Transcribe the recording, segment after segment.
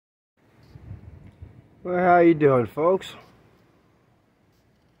Well, how you doing, folks?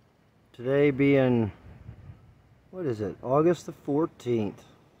 Today being, what is it, August the 14th,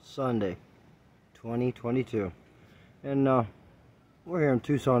 Sunday, 2022. And we're here in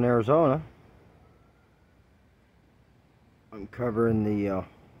Tucson, Arizona. I'm covering the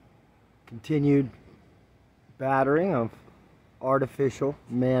continued battering of artificial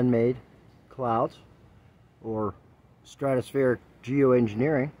man-made clouds, or stratospheric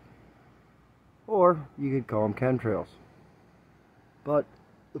geoengineering, or you could call them chemtrails. But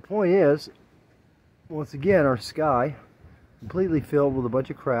the point is, once again, our sky completely filled with a bunch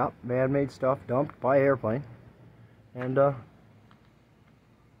of crap, man-made stuff dumped by airplane, and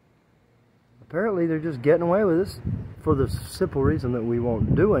apparently they're just getting away with this for the simple reason that we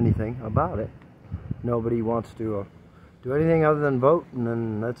won't do anything about it. Nobody wants to do anything other than vote, and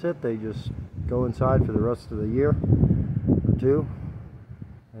then that's it. They just go inside for the rest of the year or two,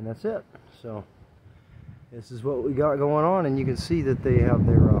 and that's it. So this is what we got going on, and you can see that they have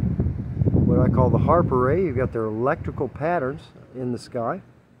their what I call the HARP array. You've got their electrical patterns in the sky,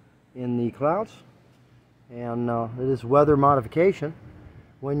 in the clouds, and it is weather modification.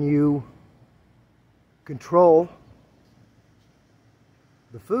 When you control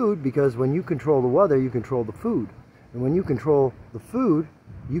the food, because when you control the weather, you control the food, and when you control the food,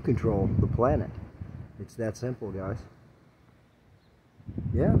 you control the planet. It's that simple, guys.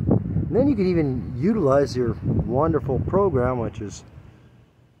 Yeah. And then you can even utilize your wonderful program, which is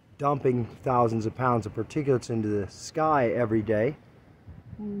dumping thousands of pounds of particulates into the sky every day.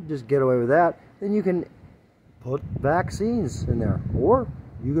 Just get away with that. Then you can put vaccines in there, or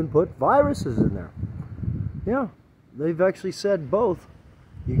you can put viruses in there. Yeah, they've actually said both.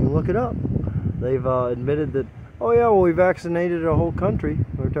 You can look it up. They've admitted that, oh yeah, well, we vaccinated a whole country.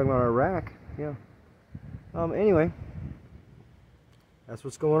 We were talking about Iraq. Yeah. Anyway, that's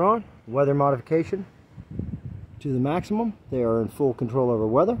what's going on. Weather modification to the maximum. They are in full control over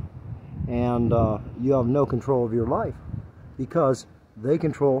weather, and you have no control of your life because they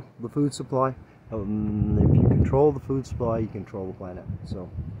control the food supply. If you control the food supply, you control the planet. So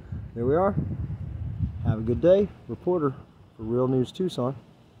there we are. Have a good day. Reporter for Real News Tucson,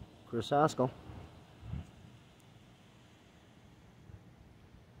 Chris Haskell.